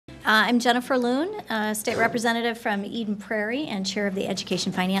I'm Jenifer Loon, State Representative from Eden Prairie and Chair of the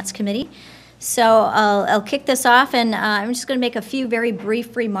Education Finance Committee. So I'll kick this off, and I'm just going to make a few very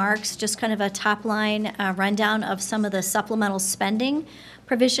brief remarks, just kind of a top-line rundown of some of the supplemental spending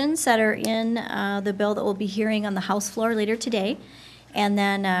provisions that are in the bill that we'll be hearing on the House floor later today. And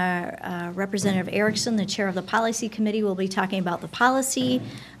then Representative Erickson, the Chair of the Policy Committee, will be talking about the policy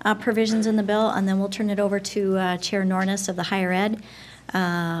provisions in the bill, and then we'll turn it over to Chair Nornes of the Higher Ed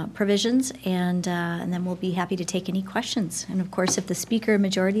provisions, and then we'll be happy to take any questions. And of course, if the Speaker and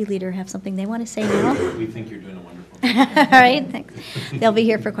Majority Leader have something they want to say now. We think you're doing a wonderful job. All right, thanks. They'll be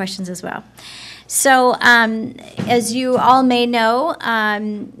here for questions as well. So, as you all may know,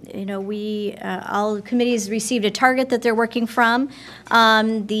 all committees received a target that they're working from.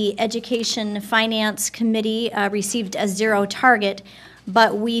 The Education Finance Committee received a 0 target,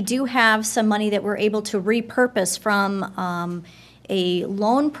 but we do have some money that we're able to repurpose from a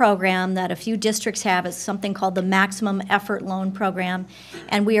loan program that a few districts have. Is something called the Maximum Effort Loan Program,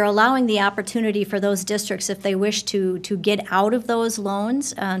 and we are allowing the opportunity for those districts, if they wish to get out of those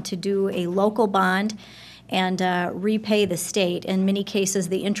loans, to do a local bond and repay the state. In many cases,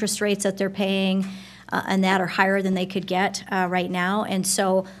 the interest rates that they're paying and that are higher than they could get right now, and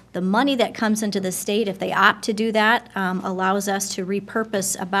so the money that comes into the state, if they opt to do that, allows us to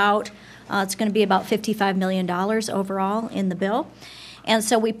repurpose about it's going to be about $55 million overall in the bill. And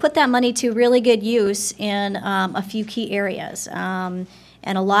so we put that money to really good use in a few key areas. And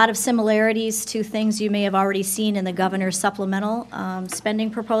a lot of similarities to things you may have already seen in the governor's supplemental spending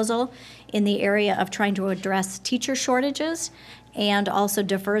proposal in the area of trying to address teacher shortages and also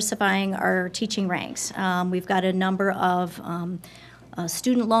diversifying our teaching ranks. We've got a number of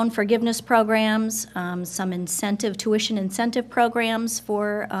student loan forgiveness programs, some tuition incentive programs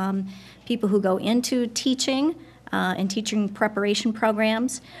for people who go into teaching and teaching preparation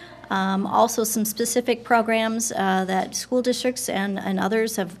programs. Also some specific programs that school districts and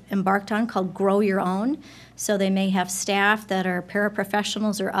others have embarked on called Grow Your Own. So they may have staff that are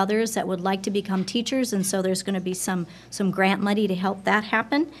paraprofessionals or others that would like to become teachers, and so there's going to be some grant money to help that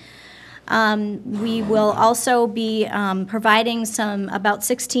happen. We will also be providing about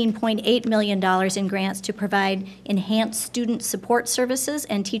 $16.8 million in grants to provide enhanced student support services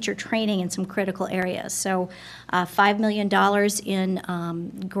and teacher training in some critical areas. So $5 million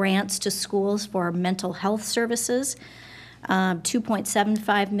in grants to schools for mental health services,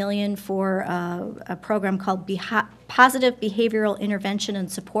 $2.75 million for a program called Positive Behavioral Intervention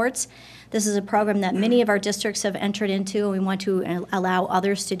and Supports. This is a program that many of our districts have entered into, and we want to allow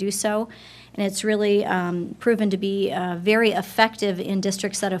others to do so. And it's really proven to be very effective in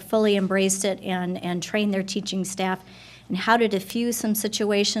districts that have fully embraced it and trained their teaching staff in how to diffuse some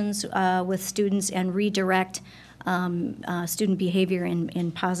situations with students and redirect student behavior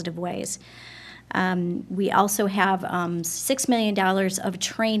in positive ways. We also have $6 million of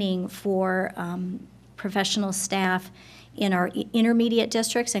training for professional staff in our intermediate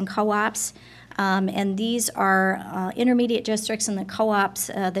districts and co-ops. And these are intermediate districts, and the co-ops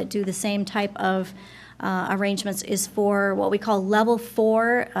that do the same type of arrangements is for what we call level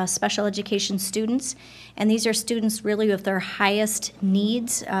 4 special education students. And these are students really with their highest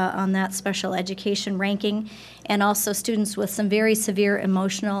needs on that special education ranking, and also students with some very severe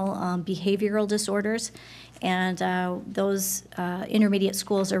emotional behavioral disorders. And those intermediate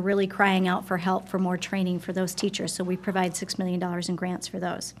schools are really crying out for help for more training for those teachers. So we provide $6 million in grants for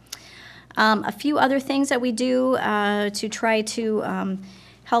those. A few other things that we do to try to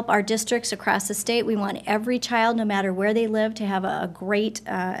help our districts across the state. We want every child, no matter where they live, to have a great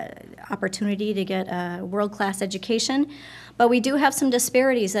opportunity to get a world-class education. But we do have some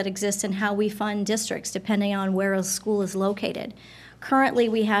disparities that exist in how we fund districts depending on where a school is located. Currently,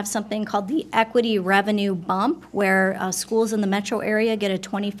 we have something called the Equity Revenue Bump, where schools in the metro area get a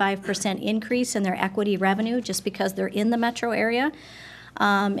 25% increase in their equity revenue just because they're in the metro area.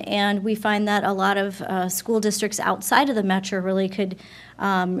 And we find that a lot of school districts outside of the metro really could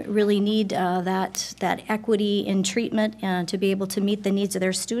really need that equity in treatment to be able to meet the needs of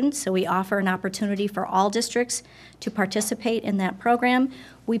their students. So we offer an opportunity for all districts to participate in that program.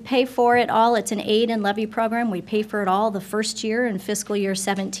 We pay for it all. It's an aid and levy program. We pay for it all the first year in fiscal year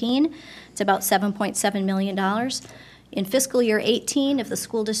 17. It's about $7.7 million. In fiscal year 18, if the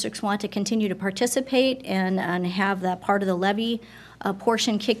school districts want to continue to participate and have that part of the levy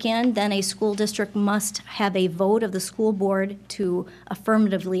portion kick in, then a school district must have a vote of the school board to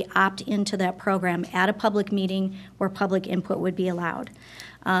affirmatively opt into that program at a public meeting where public input would be allowed.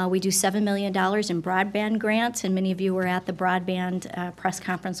 We do $7 million in broadband grants, and many of you were at the broadband press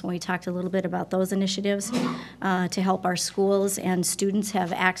conference when we talked a little bit about those initiatives to help our schools and students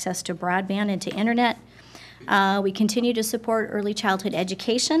have access to broadband and to internet. We continue to support early childhood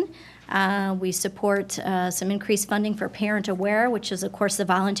education. We support some increased funding for Parent Aware, which is, of course, the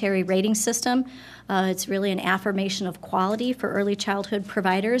voluntary rating system. It's really an affirmation of quality for early childhood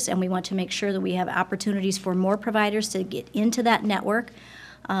providers, and we want to make sure that we have opportunities for more providers to get into that network.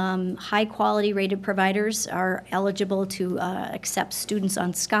 High-quality rated providers are eligible to accept students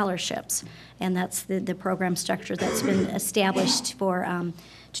on scholarships, and that's the program structure that's been established for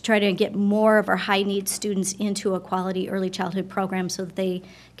to try to get more of our high-need students into a quality early childhood program so that they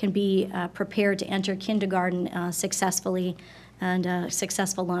can be prepared to enter kindergarten successfully and a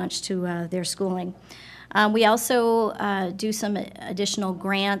successful launch to their schooling. We also do some additional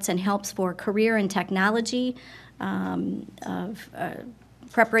grants and helps for career and technology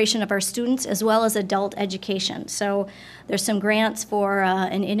preparation of our students, as well as adult education. So there's some grants for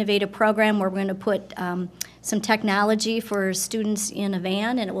an innovative program where we're going to put some technology for students in a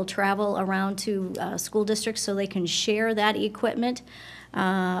van, and it will travel around to school districts so they can share that equipment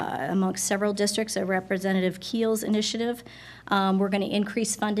amongst several districts, a Representative Keel's initiative. We're going to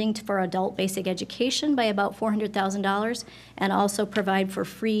increase funding for adult basic education by about $400,000 and also provide for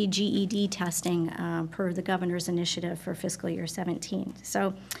free GED testing per the governor's initiative for fiscal year 17.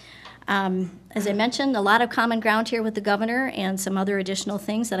 So as I mentioned, a lot of common ground here with the governor and some other additional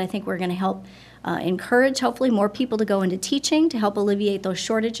things that I think we're going to help encourage, hopefully, more people to go into teaching to help alleviate those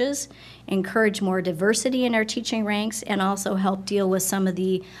shortages, encourage more diversity in our teaching ranks, and also help deal with some of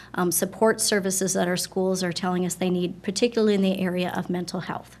the support services that our schools are telling us they need, particularly in the area of mental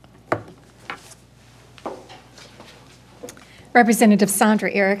health. Representative Sondra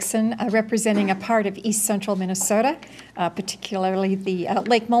Erickson, representing a part of East Central Minnesota, particularly the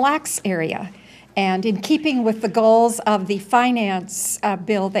Lake Mille Lacs area. And in keeping with the goals of the finance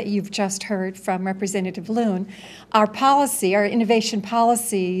bill that you've just heard from Representative Loon, our policy, our innovation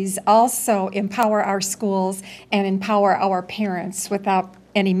policies also empower our schools and empower our parents without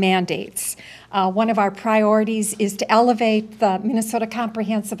any mandates. One of our priorities is to elevate the Minnesota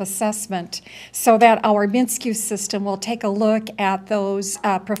Comprehensive Assessment so that our MINSCU system will take a look at those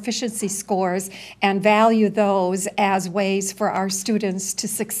proficiency scores and value those as ways for our students to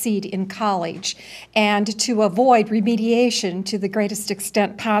succeed in college and to avoid remediation to the greatest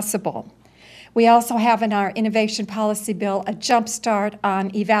extent possible. We also have in our innovation policy bill a jump start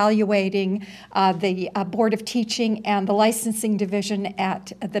on evaluating the Board of Teaching and the licensing division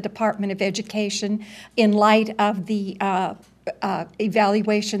at the Department of Education in light of the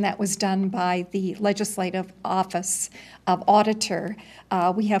evaluation that was done by the Legislative Office of Auditor.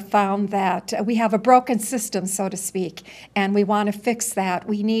 We have found that we have a broken system, so to speak, and we want to fix that.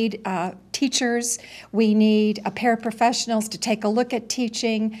 We need teachers, we need paraprofessionals to take a look at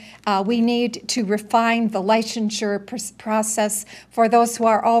teaching. We need to refine the licensure process for those who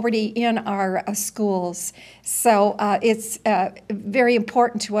are already in our schools. So it's very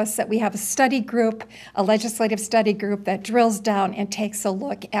important to us that we have a study group, a legislative study group that drills down and takes a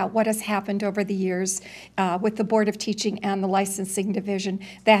look at what has happened over the years with the Board of Teaching and the licensing division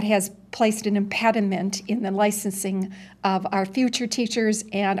that has placed an impediment in the licensing of our future teachers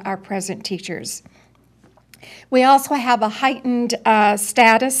and our present teachers. We also have a heightened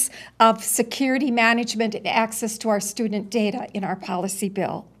status of security management and access to our student data in our policy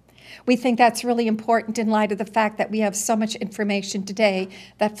bill. We think that's really important in light of the fact that we have so much information today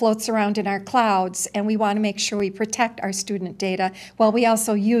that floats around in our clouds, and we want to make sure we protect our student data while we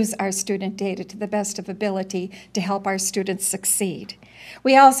also use our student data to the best of ability to help our students succeed.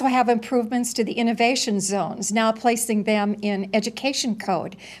 We also have improvements to the innovation zones, now placing them in education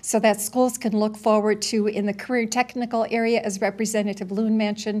code so that schools can look forward to, in the career technical area, as Representative Loon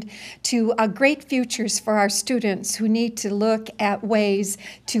mentioned, to great futures for our students who need to look at ways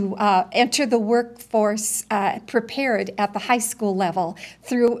to enter the workforce prepared at the high school level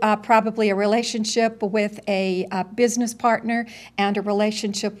through probably a relationship with a business partner and a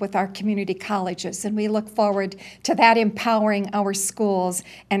relationship with our community colleges. And we look forward to that empowering our schools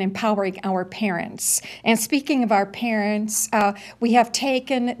and empowering our parents. And speaking of our parents, we have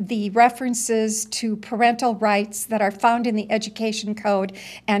taken the references to parental rights that are found in the Education Code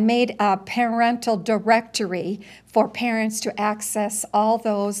and made a parental directory for parents to access all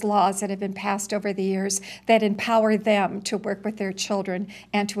those laws that have been passed over the years that empower them to work with their children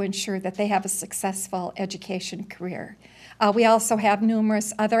and to ensure that they have a successful education career. We also have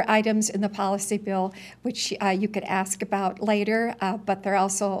numerous other items in the policy bill which you could ask about later, but there are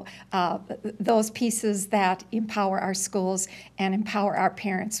also those pieces that empower our schools and empower our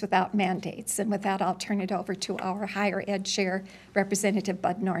parents without mandates. And with that, I'll turn it over to our higher ed chair, Representative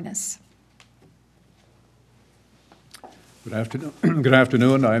Bud Nornes. Good afternoon. Good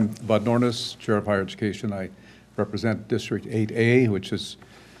afternoon. I'm Bud Nornes, Chair of Higher Education. I represent District 8A, which is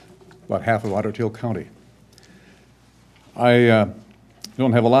about half of Otter Tail County. I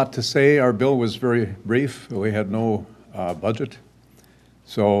don't have a lot to say. Our bill was very brief. We had no budget,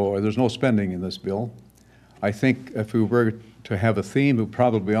 so there's no spending in this bill. I think if we were to have a theme, it would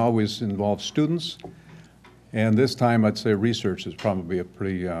probably always involve students, and this time I'd say research is probably a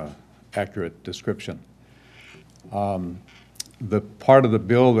pretty accurate description. The part of the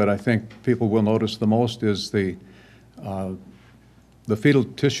bill that I think people will notice the most is the fetal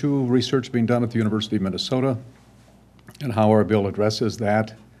tissue research being done at the University of Minnesota and how our bill addresses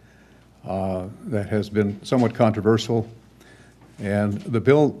that. That has been somewhat controversial. And the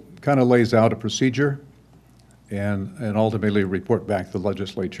bill kind of lays out a procedure and ultimately report back to the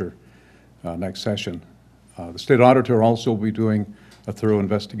legislature next session. The state auditor also will be doing a thorough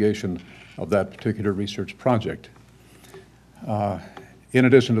investigation of that particular research project. In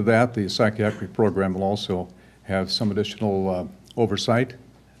addition to that, the psychiatric program will also have some additional oversight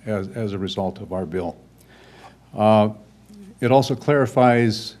as a result of our bill. It also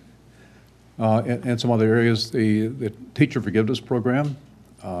clarifies in some other areas the teacher forgiveness program,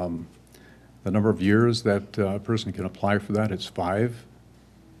 the number of years that a person can apply for that. It's 5.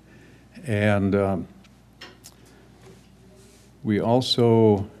 And we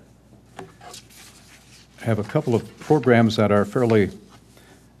also have a couple of programs that are fairly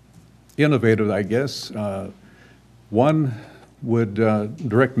innovative, I guess. One would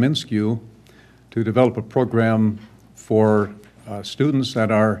direct MnSCU to develop a program for students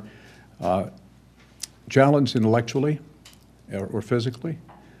that are challenged intellectually or physically,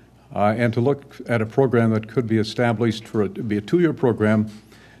 and to look at a program that could be established to be a 2-year program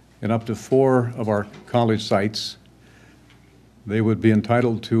in up to 4 of our college sites. They would be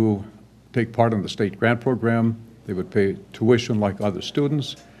entitled to take part in the state grant program. They would pay tuition like other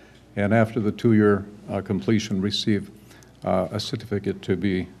students, and after the 2-year completion, receive a certificate to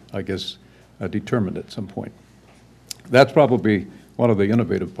be, I guess, determined at some point. That's probably one of the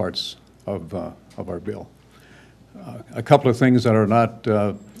innovative parts of our bill. A couple of things that are not,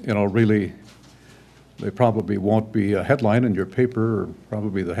 really, they probably won't be a headline in your paper or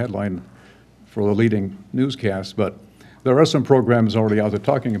probably the headline for the leading newscast, but there are some programs already out there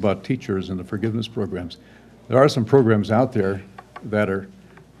talking about teachers and the forgiveness programs. There are some programs out there that are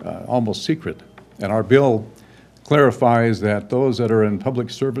almost secret, and our bill clarifies that those that are in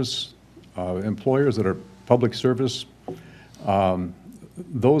public service, employers that are public service,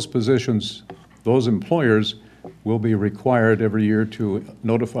 those positions, those employers will be required every year to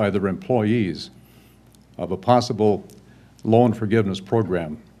notify their employees of a possible loan forgiveness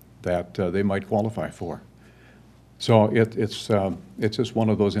program that they might qualify for. So it's just one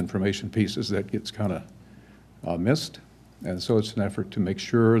of those information pieces that gets kind of missed, and so it's an effort to make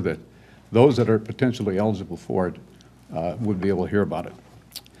sure that those that are potentially eligible for it would be able to hear about it.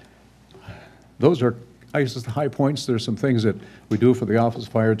 Those are, I guess, the high points. There's some things that we do for the Office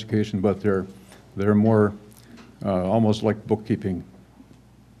of Higher Education, but they're more almost like bookkeeping.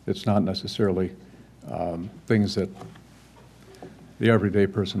 It's not necessarily things that the everyday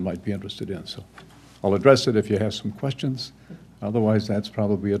person might be interested in. So I'll address it if you have some questions. Otherwise, that's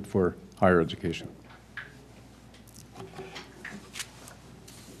probably it for higher education.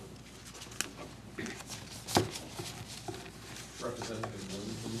 Representative Loon,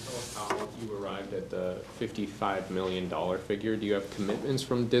 can you tell us how you arrived at the $55 million figure? Do you have commitments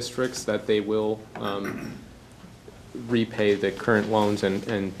from districts that they will repay the current loans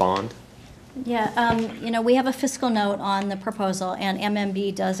and bond? Yeah, we have a fiscal note on the proposal, and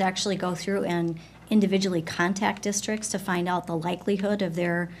MMB does actually go through and individually contact districts to find out the likelihood of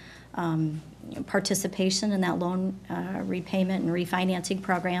their participation in that loan repayment and refinancing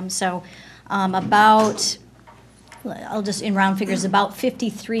program. So I'll just in round figures, about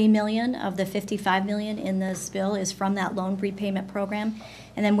 53 million of the 55 million in this bill is from that loan repayment program.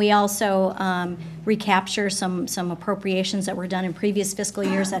 And then we also recapture some appropriations that were done in previous fiscal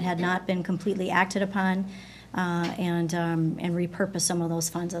years that had not been completely acted upon, and repurpose some of those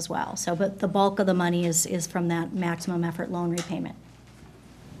funds as well. So, but the bulk of the money is from that maximum effort loan repayment.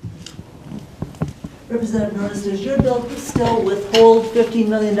 Representative Nornes, does your bill still withhold $15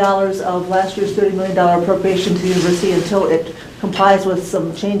 million of last year's $30 million appropriation to the university until it complies with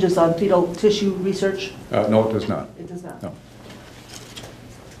some changes on fetal tissue research? No, it does not. It does not. No.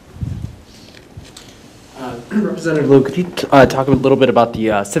 Representative Loon, could you talk a little bit about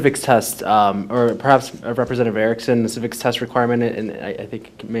the civics test, or perhaps Representative Erickson, the civics test requirement, and I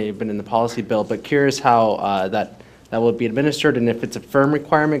think it may have been in the policy bill, but curious how that will be administered and if it's a firm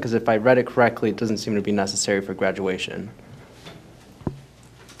requirement, because if I read it correctly, it doesn't seem to be necessary for graduation.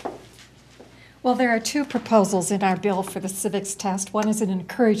 Well, there are two proposals in our bill for the civics test. One is an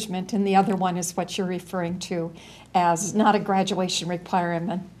encouragement, and the other one is what you're referring to as not a graduation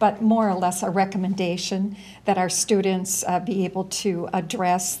requirement, but more or less a recommendation that our students be able to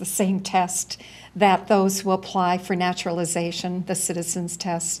address the same test that those who apply for naturalization, the citizens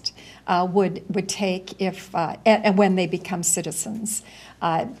test, would take if and when they become citizens.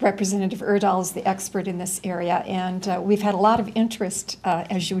 Representative Erdahl is the expert in this area, and we've had a lot of interest,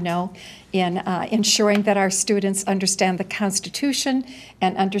 as you know, in ensuring that our students understand the Constitution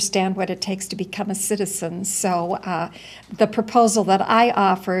and understand what it takes to become a citizen. So the proposal that I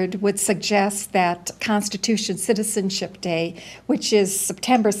offered would suggest that Constitution Citizenship Day, which is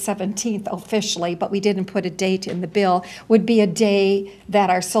September 17th officially, but we didn't put a date in the bill, would be a day that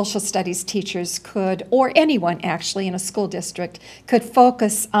our social studies teachers could, or anyone actually in a school district, could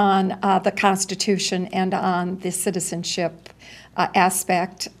focus on the Constitution and on the citizenship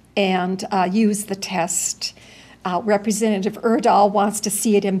aspect and use the test. Representative Erdahl wants to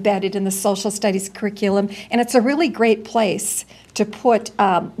see it embedded in the social studies curriculum, and it's a really great place to put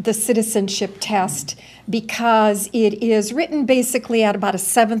the citizenship test because it is written basically at about a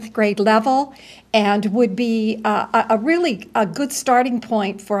 7th grade level and would be a really good starting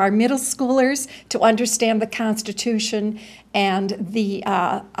point for our middle schoolers to understand the Constitution and the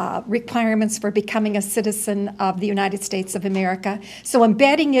requirements for becoming a citizen of the United States of America. So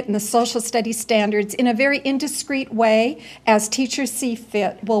embedding it in the social studies standards in a very indiscreet way, as teachers see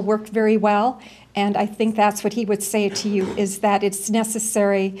fit, will work very well. And I think that's what he would say to you, is that it's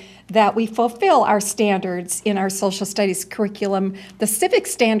necessary that we fulfill our standards in our social studies curriculum. The civic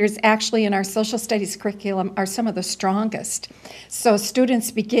standards actually in our social studies curriculum are some of the strongest. So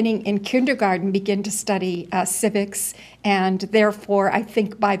students beginning in kindergarten begin to study civics, and therefore I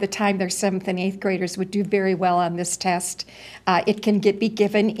think by the time they're 7th and 8th graders would do very well on this test. It can be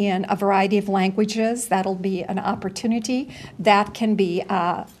given in a variety of languages. That'll be an opportunity. That can be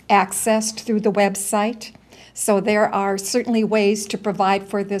accessed through the website. So there are certainly ways to provide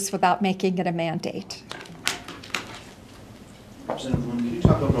for this without making it a mandate. Representative Loon, can you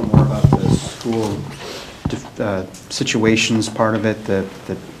talk a little bit more about the school situations part of it, the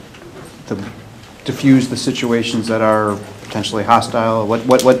diffuse the situations that are potentially hostile?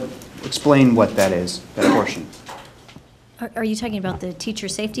 Explain what that is, that portion. Are you talking about the teacher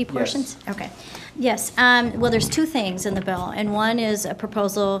safety portions? Yes. Okay. Yes. Well, there's two things in the bill, and one is a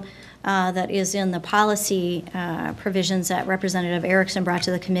proposal that is in the policy provisions that Representative Erickson brought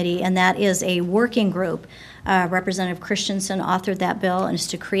to the committee, and that is a working group. Representative Christensen authored that bill, and is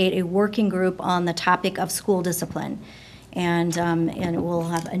to create a working group on the topic of school discipline. And we'll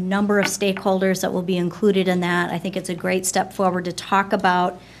have a number of stakeholders that will be included in that. I think it's a great step forward to talk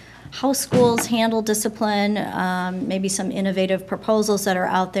about how schools handle discipline, maybe some innovative proposals that are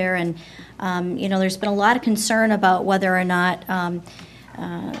out there. And, there's been a lot of concern about whether or not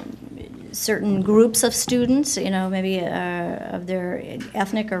certain groups of students, maybe of their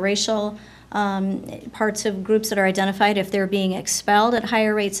ethnic or racial parts of groups that are identified, if they're being expelled at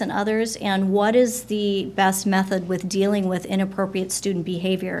higher rates than others, and what is the best method with dealing with inappropriate student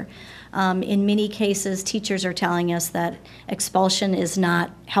behavior. In many cases, teachers are telling us that expulsion is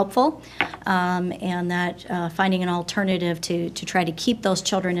not helpful, and that finding an alternative to try to keep those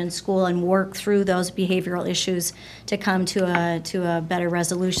children in school and work through those behavioral issues to come to a better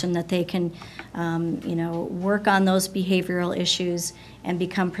resolution, that they can work on those behavioral issues and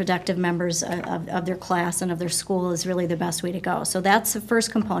become productive members of their class and of their school is really the best way to go. So that's the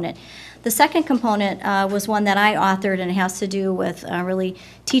first component. The second component was one that I authored, and it has to do with really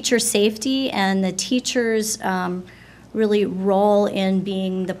teacher safety and the teacher's really role in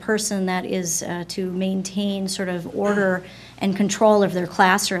being the person that is to maintain sort of order and control of their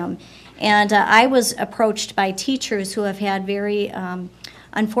classroom. And I was approached by teachers who have had very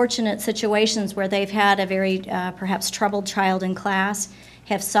unfortunate situations where they've had a very perhaps troubled child in class,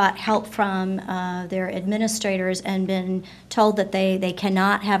 have sought help from their administrators and been told that they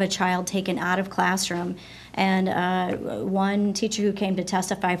cannot have a child taken out of classroom. And one teacher who came to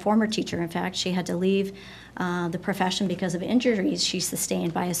testify, former teacher in fact, she had to leave the profession because of injuries she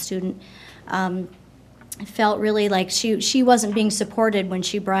sustained by a student. felt really like she wasn't being supported when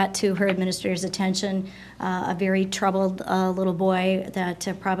she brought to her administrator's attention a very troubled little boy that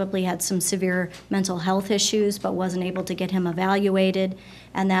probably had some severe mental health issues but wasn't able to get him evaluated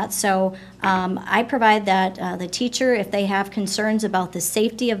and that. So I provide that the teacher, if they have concerns about the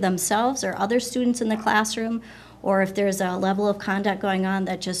safety of themselves or other students in the classroom, or if there's a level of conduct going on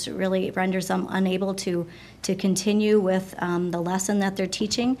that just really renders them unable to continue with the lesson that they're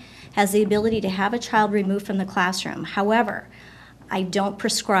teaching, has the ability to have a child removed from the classroom. However, I don't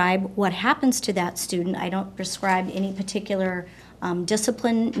prescribe what happens to that student. I don't prescribe any particular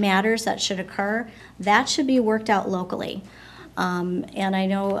discipline matters that should occur. That should be worked out locally. And I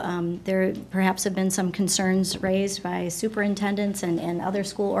know there perhaps have been some concerns raised by superintendents and other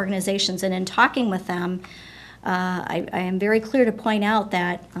school organizations, and in talking with them, I am very clear to point out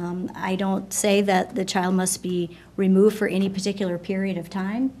that I don't say that the child must be removed for any particular period of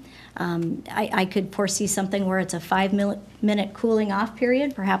time. I could foresee something where it's a 5-minute cooling off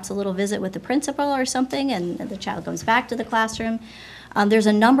period, perhaps a little visit with the principal or something, and the child goes back to the classroom. There's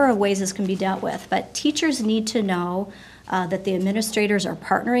a number of ways this can be dealt with, but teachers need to know that the administrators are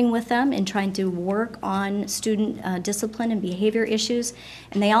partnering with them in trying to work on student discipline and behavior issues.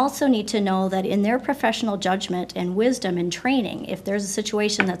 And they also need to know that in their professional judgment and wisdom and training, if there's a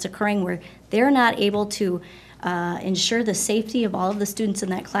situation that's occurring where they're not able to ensure the safety of all of the students in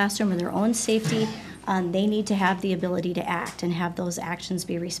that classroom or their own safety, they need to have the ability to act and have those actions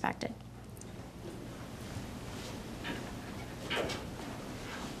be respected.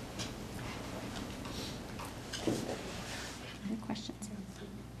 Questions?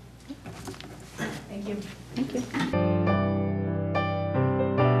 Thank you. Thank you.